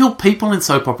you can kill people in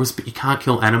soap operas, but you can't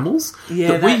kill animals.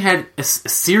 Yeah, we had a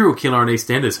serial killer on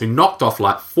EastEnders who knocked off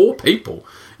like 4 people,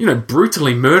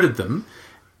 brutally murdered them,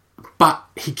 but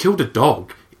he killed a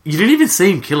dog. You didn't even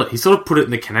see him kill it. He sort of put it in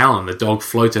the canal and the dog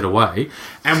floated away.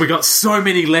 And we got so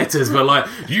many letters where like,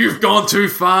 you've gone too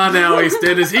far now,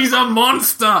 EastEnders. He's a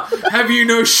monster. Have you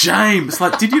no shame? It's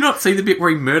like, did you not see the bit where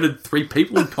he murdered 3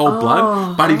 people in cold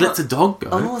blood? But he lets a dog go.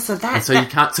 Oh, so that's you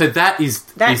can't. So that's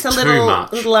a too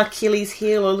much. little Achilles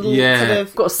heel, a little sort of.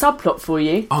 I've got a subplot for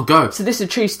you. Oh, go. So this is a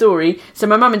true story. So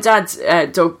my mum and dad's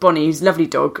dog Bonnie, who's a lovely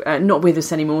dog, not with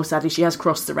us anymore. Sadly, she has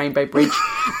crossed the Rainbow Bridge.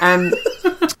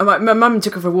 My mum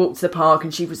took her for a walk to the park,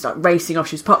 and she was like racing off.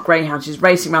 She was park greyhound. She was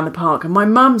racing around the park, and my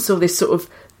mum saw this sort of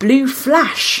blue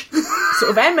flash,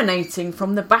 sort of emanating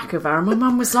from the back of her. And my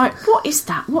mum was like, "What is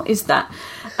that? What is that?"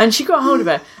 And she got hold of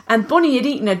her, and Bonnie had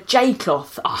eaten a J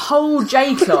cloth, a whole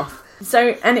J cloth.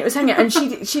 So, and it was hanging, and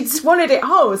she'd swallowed it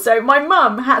whole. So my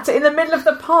mum had to, in the middle of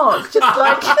the park, just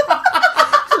like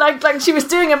she was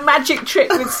doing a magic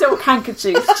trick with silk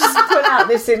handkerchiefs, just put out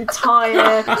this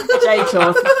entire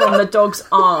J-cloth from the dog's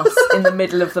arse in the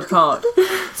middle of the park.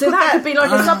 So that could be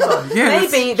like a subplot. Yeah,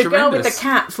 maybe the girl with the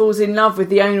cat falls in love with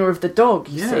the owner of the dog,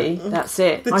 you see. That's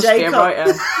it. I should be a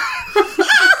writer.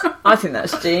 I think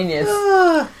that's genius.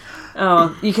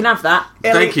 Oh, you can have that.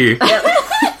 Thank you.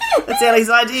 That's Ellie's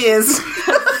ideas.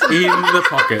 In the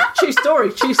pocket. True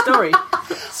story.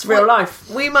 It's real life.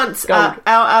 We once,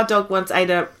 our dog once ate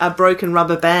a broken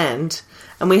rubber band,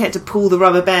 and we had to pull the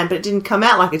rubber band, but it didn't come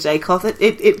out like a J-cloth.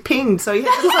 It pinged, so you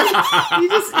had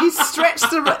to you stretch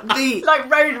the like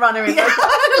Roadrunner.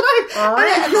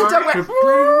 And the dog went,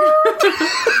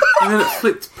 and then it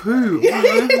flipped poo.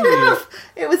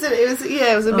 It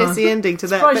was a messy ending to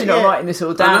that. Surprised you're not writing this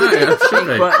all down. I to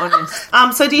be quite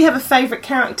honest. So do you have a favourite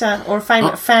character or a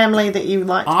favourite family that you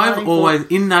like?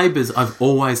 In Neighbours, I've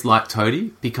always liked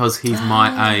Toady because he's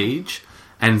my age.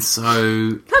 And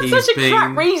so that's such a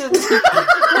crap reason.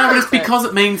 No, but it's because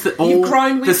it means that all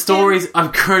the stories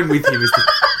I've grown with him.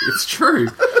 It's true.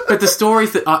 But the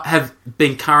stories that have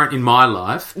been current in my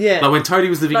life, like when Toady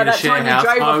was living in a share house,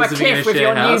 I was living in a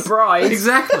share house. New bride.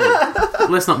 Exactly.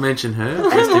 Let's not mention her.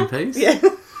 Rest in peace. Yeah.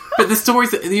 But the stories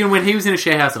that when he was in a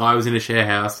share house, I was in a share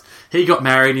house. He got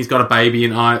married. He's got a baby,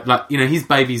 and his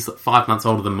baby's 5 months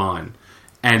older than mine.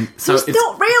 And so it's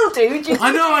not real, dude.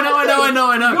 I know.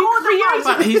 You're the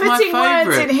but he's my putting words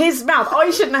favourite. in his mouth.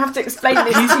 I shouldn't have to explain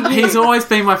this to you. He's always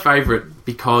been my favourite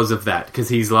because of that. Because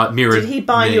he's like mirrored. Did he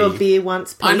buy you a beer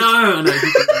once, Pete? I know.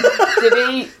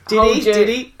 Did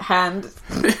he? Hand.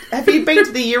 Have you been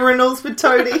to the urinals with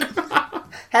Toady?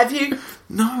 Have you?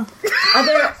 No. Are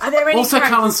there any also,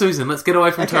 Carl and Susan. Let's get away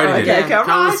from Toady. Okay,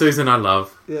 Carl and Susan, I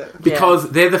love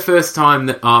because they're the first time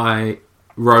that I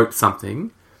wrote something,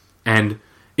 and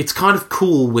it's kind of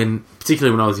cool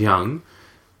particularly when I was young,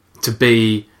 to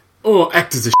be,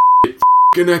 actors are shit,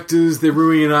 f***ing actors, they're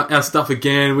ruining our stuff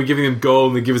again, we're giving them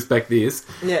gold and they give us back this.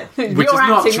 Yeah. Which Your is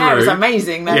not acting true. there is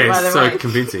amazing, though, by the way. So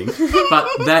convincing.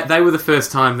 But they were the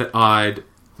first time that I'd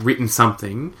written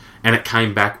something and it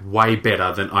came back way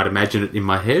better than I'd imagined it in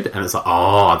my head, and it's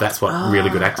like, that's what really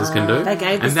good actors can do. They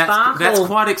gave the and sparkle. That's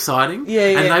quite exciting.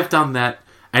 Yeah. And they've done that,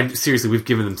 and seriously, we've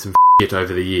given them some shit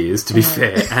over the years, to be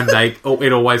fair, and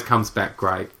it always comes back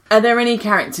great. Are there any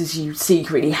characters you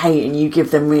secretly hate and you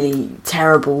give them really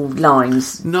terrible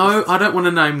lines? No, I don't want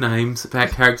to name names about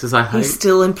characters I hate. He's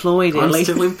still employed, I'm Ellie.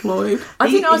 still employed. I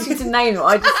didn't ask you to name them.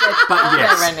 I just said, are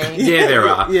there any? Yeah, there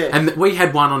are. Yeah. And we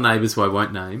had one on Neighbours who I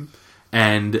won't name,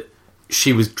 and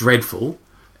she was dreadful,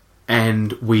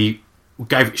 and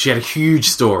she had a huge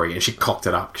story, and she cocked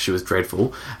it up because she was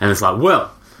dreadful, and it's like,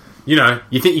 well, you know,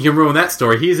 you think you can ruin that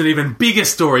story. Here's an even bigger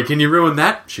story. Can you ruin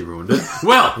that? She ruined it.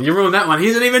 Well, you ruined that one.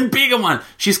 Here's an even bigger one.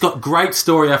 She's got great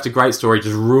story after great story,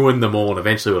 just ruined them all. And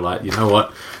eventually we're like, you know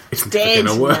what? It's never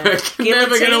going to work.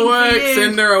 Never going to work.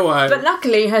 Send her away. But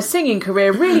luckily, her singing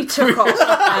career really took off.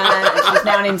 She's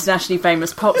now an internationally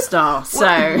famous pop star. So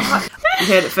you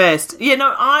heard it first. You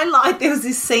know, there was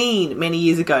this scene many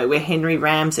years ago where Henry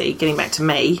Ramsey, getting back to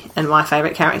me and my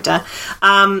favourite character,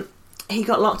 he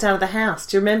got locked out of the house.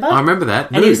 Do you remember? I remember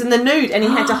that. And he was in the nude, and he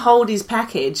had to hold his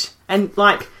package and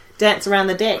like dance around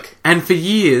the deck. And for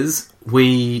years,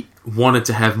 we wanted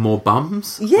to have more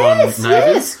bums Yes, on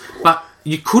Neighbours, yes. but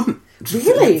you couldn't.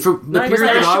 Really? For the No, was period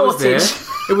there that a I was there, shortage?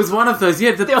 it was one of those.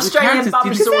 Yeah, the Australian bum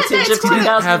characters shortage of didn't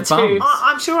have 2002. bums.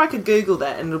 I'm sure I could Google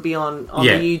that and it'll be on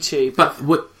Yeah. the YouTube. But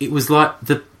it was like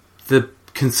the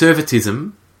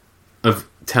conservatism of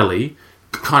telly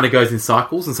kind of goes in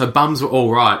cycles, and so bums were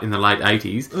all right in the late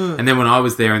 80s, and then when I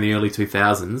was there in the early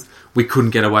 2000s, we couldn't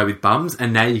get away with bums,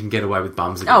 and now you can get away with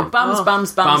bums again. Oh,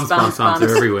 bums.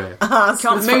 They're everywhere.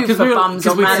 Can't move for bums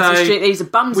on Mattessi Street. These are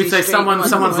bums. We'd say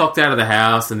someone's locked out of the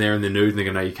house and they're in the nude and they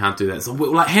go, no, you can't do that. So,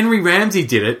 like Henry Ramsey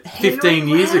did it 15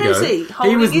 years ago.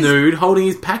 He was nude, holding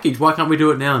his package. Why can't we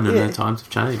do it now? No, times have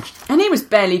changed. And he was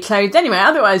barely clothed anyway.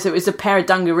 Otherwise, it was a pair of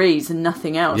dungarees and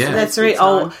nothing else. Yeah. That's right.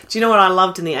 Oh, do you know what I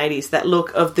loved in the 80s? That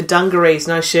look of the dungarees,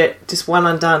 no shirt, just one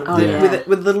undone. Oh, yeah.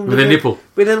 With a little With a nipple.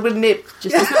 With a little nip.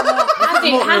 Just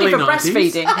handy for early 90s.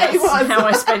 breastfeeding. That's how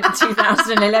I spent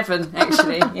 2011,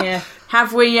 actually. Yeah.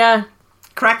 Have we...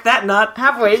 Crack that nut.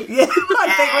 have we? Yeah,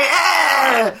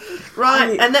 I think we...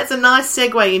 Right, and that's a nice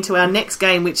segue into our next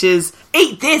game, which is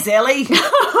Eat This, Ellie!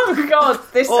 Oh, God,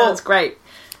 this sounds great.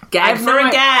 Gag for a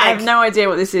gag. I have no idea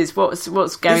what this is. What's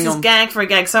going This is on? Gag for a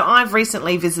Gag. So I've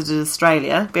recently visited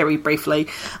Australia, very briefly,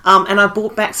 and I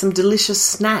brought back some delicious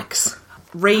snacks.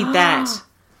 Read that.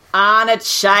 Arnott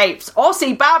Shapes.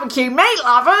 Aussie barbecue meat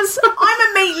lovers. I'm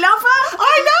a meat lover.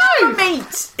 I know! I'm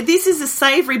meat. This is a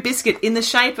savoury biscuit in the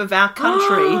shape of our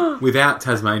country. Without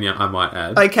Tasmania, I might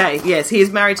add. Okay, yes, he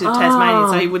is married to Tasmania,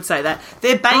 so he would say that.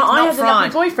 They're baked, I not had a lovely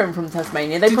fried. boyfriend from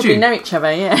Tasmania. They Did probably you? know each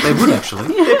other, yeah. They would actually.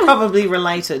 They're probably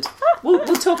related. We'll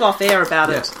talk off air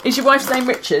about it. Is your wife's name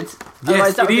Richard?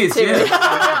 Otherwise, that it would be is, too yeah. weird.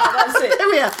 That's it. There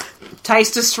we are.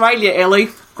 Taste Australia, Ellie.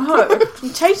 Oh,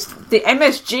 you taste the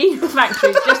MSG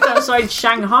factory just outside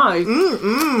Shanghai.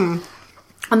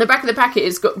 On the back of the packet,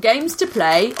 it's got games to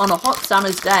play on a hot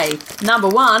summer's day. Number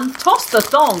 1, toss the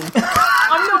thong.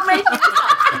 I'm not making it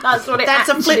up. That's what it That's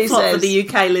a actually flip-flop says. for the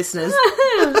UK listeners.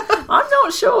 I'm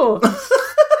not sure.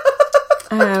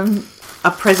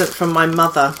 A present from my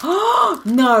mother.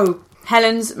 No.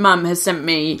 Helen's mum has sent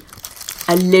me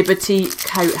a Liberty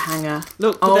coat hanger.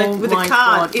 Look, with my a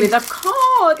card. God, with a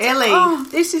card. Ellie. Oh,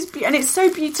 this is and it's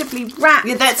so beautifully wrapped.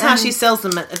 Yeah, that's how and- she sells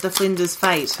them at the Flinders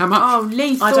Fete. How much? Oh,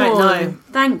 Lee I don't Thorne. know.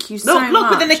 Thank you so Look,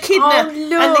 much. with an echidna Oh, and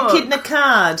look. the echidna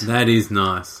card. That is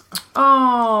nice.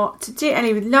 Oh, to dear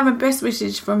Ellie, with love and best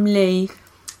wishes from Lee.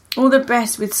 All the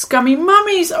best with Scummy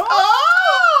Mummies.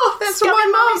 Oh, that's Scummy what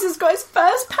my Mummies mum. has got his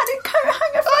first padded coat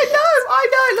hanger. I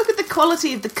know. Look at the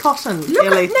quality of the cotton, Look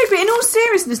Ellie. at, no, but in all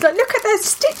seriousness, like, look at their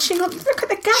stitching. Look at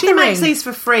the gathering. She makes these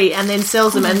for free and then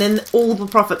sells them, and then all the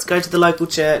profits go to the local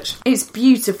church. It's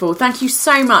beautiful. Thank you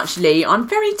so much, Lee. I'm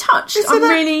very touched. Isn't I'm it?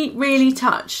 really, really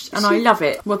touched. And I love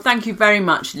it. Well, thank you very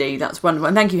much, Lee. That's wonderful.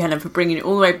 And thank you, Helen, for bringing it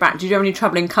all the way back. Did you have any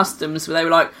trouble in customs where they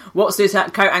were like, what's this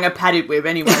coat hanger padded with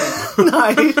anyway?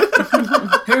 No.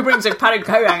 Who brings a padded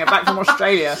coat hanger back from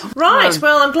Australia? Right,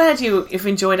 well, I'm glad you've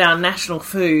enjoyed our national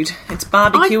food. It's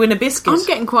barbecue and a biscuit. I'm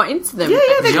getting quite into them. yeah,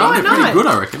 they're Yeah, quite they're pretty nice. good,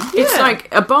 I reckon. It's Yeah. like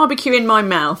a barbecue in my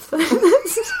mouth.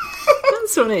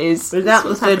 That's what it is. Without That's the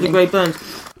what's third happening. degree burn.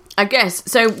 I guess.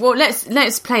 So, well,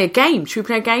 let's play a game. Should we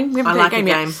play a game? We haven't I played like a game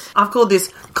yet. game. I've called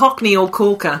this Cockney or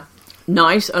Corker.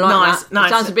 Nice. I like Nice, that. nice.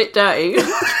 Sounds a bit dirty.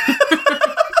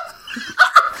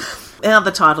 The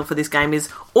other title for this game is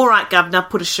All Right, Governor,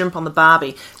 Put a Shrimp on the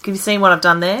Barbie. Have you seen what I've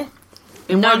done there?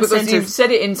 In No, one because sentence. you've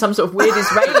said it in some sort of weird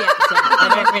Israeli accent.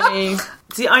 I don't really...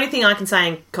 It's the only thing I can say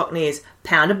in Cockney is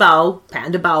pound a bowl,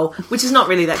 which is not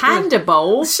really that Panda good.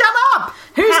 bowl? Shut up!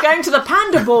 Who's going to the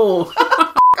panda bowl?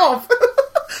 off?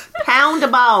 Pound a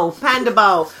bowl, panda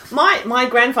bowl. My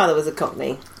grandfather was a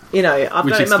Cockney. You know, I've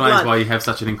Which got it in my explains blood. why you have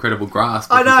such an incredible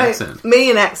grasp I of know. his accent.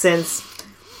 Me and accents.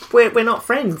 We're not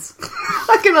friends.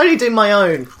 I can only do my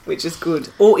own, which is good.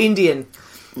 Or Indian.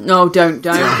 No, don't.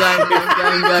 Please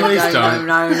don't.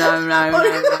 No.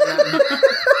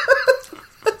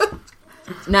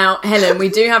 Now, Helen, we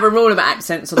do have a rule about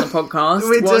accents on the podcast.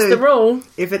 We What's do. the rule?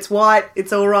 If it's white,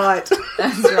 it's all right.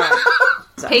 That's right.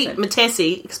 Pete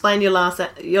Mattessi, explain your last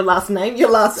name, your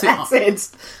last accent.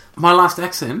 My last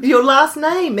accent? Your last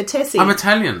name, Mattessi. I'm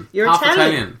Italian. You're half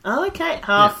Italian. Oh, okay,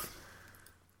 half. Yeah.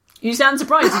 You sound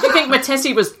surprised. Did you think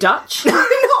Mattessi was Dutch? No,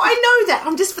 I know that.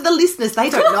 I'm just for the listeners. They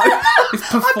don't know. It's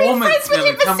performance. I've been friends with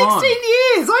you for 16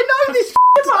 years. I know this.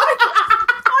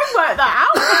 I worked that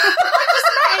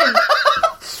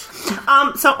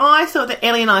out. So I thought that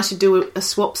Ellie and I should do a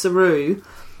swap-saroo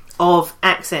of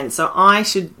accents. So I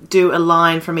should do a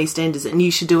line from EastEnders and you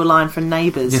should do a line from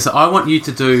Neighbours. Yeah, so I want you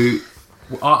to do...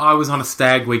 I was on a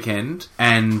stag weekend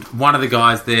and one of the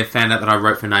guys there found out that I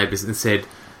wrote for Neighbours and said,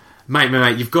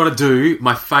 mate, you've got to do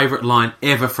my favourite line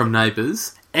ever from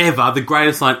Neighbours, ever, the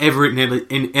greatest line ever written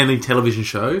in any television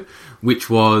show, which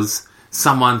was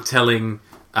someone telling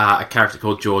a character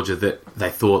called Georgia that they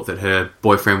thought that her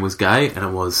boyfriend was gay, and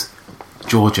it was,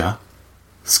 Georgia,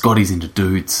 Scotty's into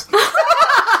dudes.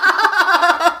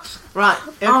 Right.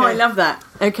 Okay. Oh, I love that.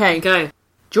 Okay. Go.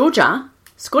 Georgia,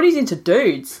 Scotty's into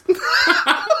dudes.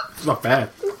 It's not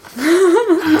bad.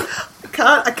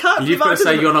 I can't. You've got to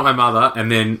say, you're not my mother, and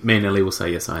then me and Ellie will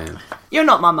say, yes, I am. You're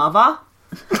not my mother.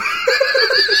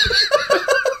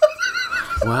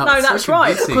 Wow, No, that's so right,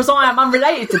 convincing. because I am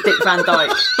unrelated to Dick Van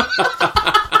Dyke.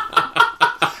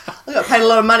 I got paid a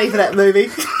lot of money for that movie.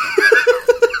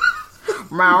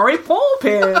 Mary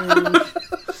Poppins.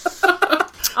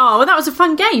 Oh, well, that was a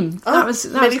fun game. That was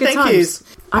many good thank times. yous.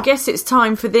 I guess it's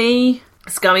time for the...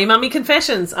 Scummy Mummy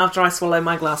Confessions after I swallow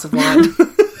my glass of wine.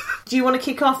 Do you want to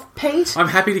kick off, Pete? I'm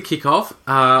happy to kick off.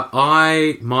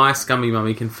 My scummy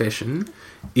mummy confession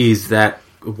is that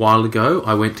a while ago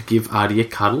I went to give Artie a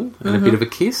cuddle and a bit of a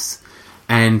kiss,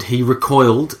 and he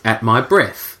recoiled at my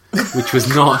breath, which was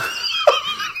not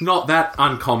that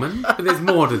uncommon. But there's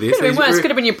more to this. Could have been worse.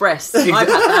 Could have been your breasts. I've had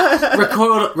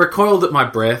that. recoiled at my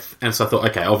breath, and so I thought,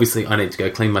 okay, obviously I need to go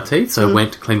clean my teeth. So I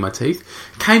went to clean my teeth,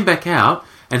 came back out,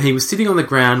 and he was sitting on the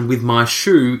ground with my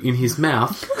shoe in his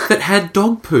mouth that had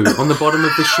dog poo on the bottom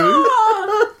of the shoe.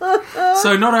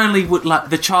 So not only would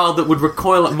the child that would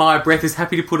recoil at my breath is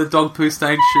happy to put a dog poo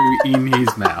stained shoe in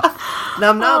his mouth.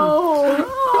 Num num.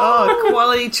 Oh,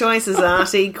 quality choices,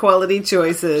 Artie. Quality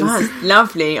choices. That's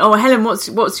lovely. Oh, Helen,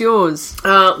 what's yours?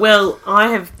 Well, I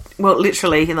have,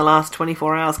 literally in the last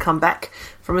 24 hours come back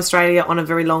from Australia on a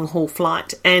very long-haul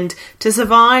flight. And to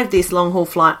survive this long-haul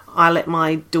flight, I let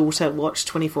my daughter watch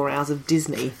 24 hours of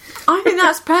Disney. I think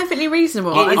that's perfectly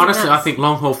reasonable. Honestly, I think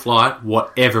long-haul flight,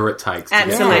 whatever it takes.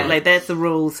 Absolutely. That's the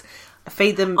rules.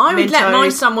 Feed them I would let Mentos. my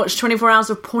son watch 24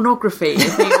 hours of pornography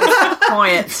if he was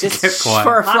quiet. Just quiet.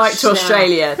 For a flight to Hush now.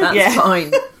 Australia. That's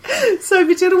fine. So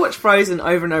Matilda watched Frozen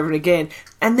over and over and again,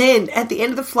 and then at the end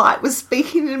of the flight was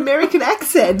speaking in an American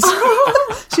accent.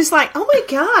 She's like, "Oh my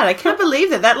god, I can't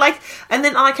believe that!" And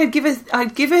then I'd give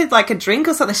her like a drink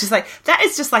or something. She's like, "That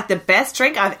is just like the best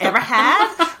drink I've ever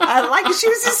had." She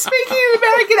was just speaking in an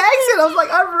American accent. I was like,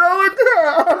 "I've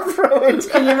ruined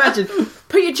her. Can you imagine?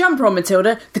 Put your jumper on,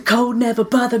 Matilda. The cold never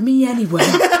bothered me anyway.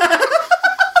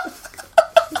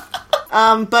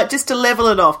 But just to level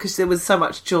it off, because there was so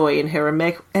much joy in her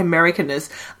Americanness,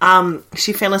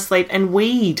 she fell asleep and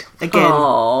weed again.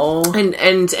 Oh.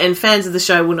 And fans of the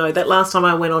show will know that last time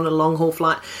I went on a long haul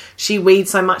flight, she weed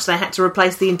so much they had to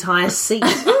replace the entire seat.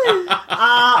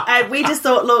 And we just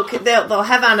thought, look, they'll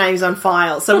have our names on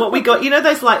file. So what we got,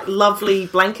 those like lovely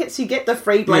blankets, you get the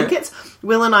free blankets. Yeah.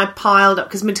 Will and I piled up,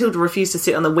 because Matilda refused to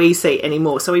sit on the wee seat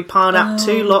anymore, so we piled up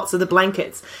 2 lots of the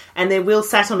blankets, and then Will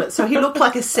sat on it, so he looked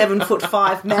like a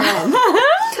 7'5" man.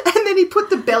 And then he put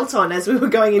the belt on as we were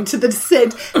going into the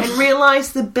descent and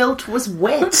realised the belt was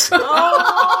wet.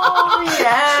 Oh,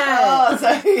 yeah. Oh,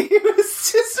 so it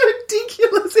was just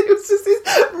ridiculous. It was just this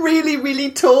really,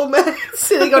 really tall man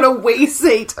sitting on a wee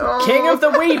seat. Oh. King of the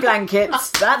wee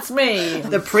blankets. That's me.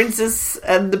 The princess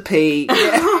and the pea.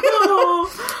 Yeah.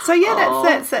 So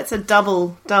yeah, that's a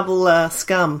double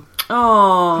scum.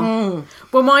 Oh.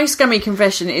 Well, my scummy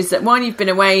confession is that while you've been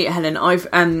away, Helen, I've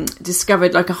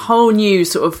discovered like a whole new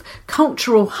sort of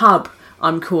cultural hub,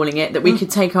 I'm calling it, that we could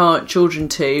take our children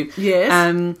to.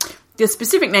 Yes. The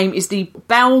specific name is the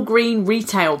Bell Green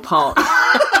Retail Park.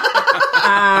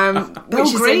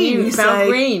 Which is a new Bell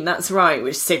Green, that's right,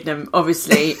 which Sydenham,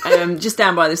 obviously, just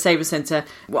down by the Sabre Centre.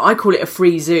 Well, I call it a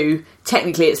free zoo.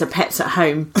 Technically, it's a pets at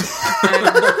home.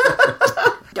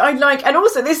 And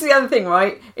also this is the other thing,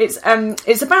 right? It's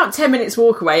about 10 minutes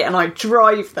walk away, and I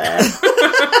drive there.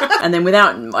 And then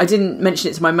I didn't mention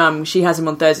it to my mum. She has him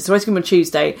on Thursday, so I took him on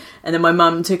Tuesday, and then my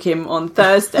mum took him on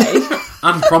Thursday.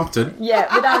 Unprompted.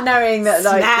 Yeah, without knowing that,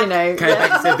 Snap. Came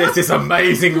back and said, "There's this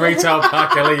amazing retail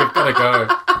park, Ellie. You've got to go."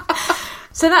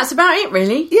 So that's about it,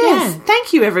 really. Yes. Yeah.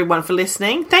 Thank you, everyone, for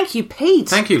listening. Thank you, Pete.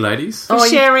 Thank you, ladies. For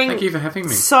sharing Thank you for having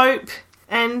me. soap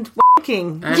and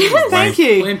wanking. And Thank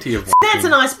you. Plenty of That's a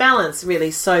wanking. nice balance, really,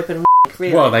 soap and wank,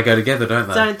 really. Well, they go together, don't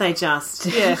they? Don't they just?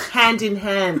 Yeah, hand in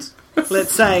hand,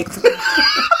 let's say.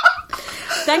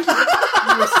 Thank you.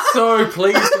 You were so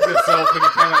pleased with yourself when you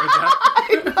came up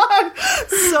with that.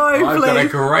 So I've got a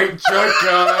pleased. great joke,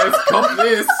 guys. Cop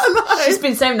this. She's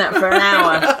been saying that for an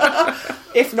hour.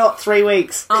 If not 3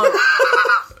 weeks.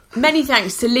 Many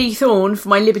thanks to Lee Thorne for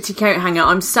my Liberty coat hanger.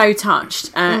 I'm so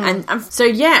touched. And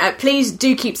so, please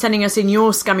do keep sending us in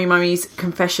your Scummy Mummies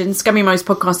confessions.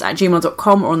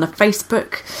 ScummyMummiesPodcast@gmail.com or on the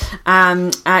Facebook.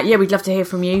 We'd love to hear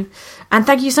from you. And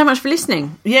thank you so much for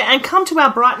listening. Yeah, and come to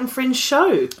our Brighton Fringe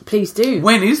show. Please do.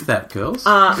 When is that, girls?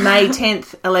 May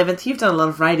 10th, 11th. You've done a lot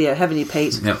of radio, haven't you,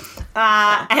 Pete? Yep.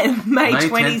 And May 10th,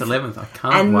 20th. 11th. I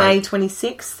can't And wait. May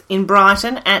 26th in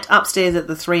Brighton at Upstairs at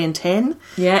the 3 and 10.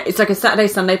 Yeah, it's like a Saturday,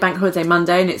 Sunday, bank holiday,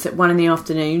 Monday, and it's at 1 in the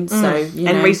afternoon. So, you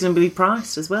know. And reasonably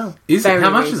priced as well. Is it? Very How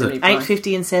much is reasonably it? priced.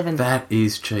 $8.50 and $7. That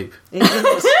is cheap. Isn't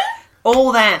it?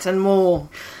 All that and more.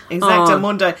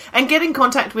 Exactamundo. And get in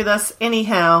contact with us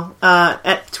anyhow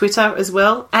at Twitter as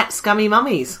well, at Scummy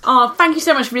Mummies. Oh, thank you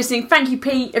so much for listening. Thank you,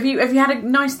 Pete. Have you had a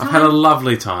nice time? I've had a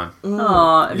lovely time.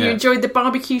 Oh, have you Yeah. enjoyed the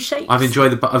barbecue shapes? I've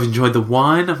enjoyed the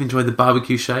wine. I've enjoyed the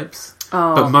barbecue shapes.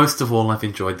 Oh. But most of all, I've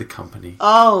enjoyed the company.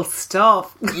 Oh,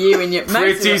 stop. You and your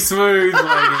Pretty smooth,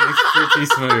 ladies. Pretty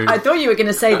smooth. I thought you were going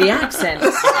to say the accents.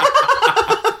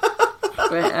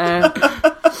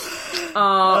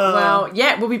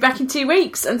 We'll be back in 2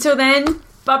 weeks. Until then,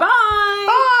 bye-bye.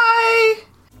 Bye.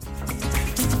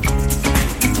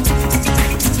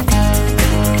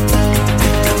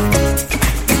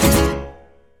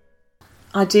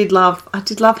 I did love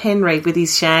Henry with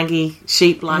his shaggy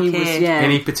sheep-like He hair. was, yeah.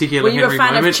 Any particular Were you Henry a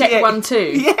fan moment? of Check 1 2?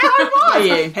 Yeah, I was. Are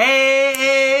you?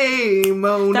 Hey,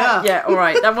 Mona. All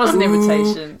right. That was an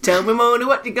invitation. Tell me, Mona,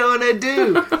 what you gonna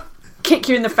do? Kick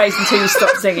you in the face until you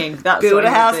stop singing. That's Build what a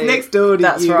I'm house gonna do. next door to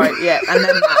That's you. right, yeah. And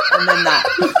then that.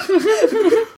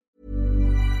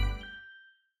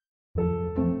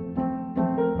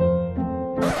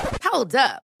 Hold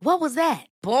up. What was that?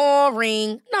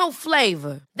 Boring. No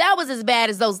flavor. That was as bad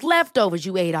as those leftovers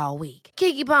you ate all week.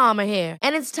 Keke Palmer here,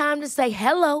 and it's time to say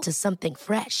hello to something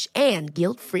fresh and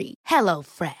guilt-free. Hello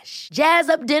Fresh. Jazz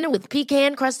up dinner with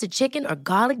pecan-crusted chicken or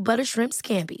garlic butter shrimp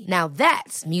scampi. Now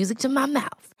that's music to my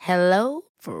mouth. Hello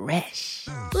Fresh.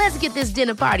 Let's get this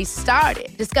dinner party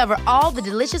started. Discover all the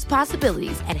delicious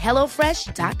possibilities at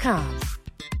hellofresh.com.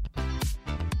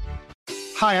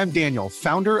 Hi, I'm Daniel,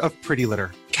 founder of Pretty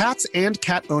Litter. Cats and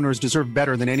cat owners deserve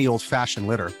better than any old-fashioned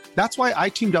litter. That's why I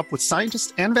teamed up with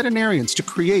scientists and veterinarians to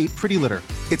create Pretty Litter.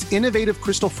 Its innovative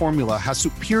crystal formula has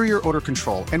superior odor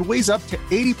control and weighs up to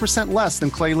 80% less than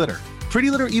clay litter.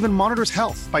 Pretty Litter even monitors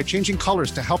health by changing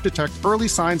colors to help detect early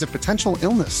signs of potential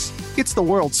illness. It's the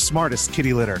world's smartest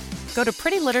kitty litter. Go to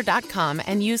prettylitter.com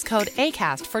and use code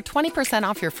ACAST for 20%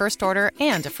 off your first order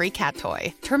and a free cat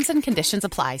toy. Terms and conditions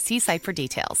apply. See site for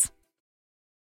details.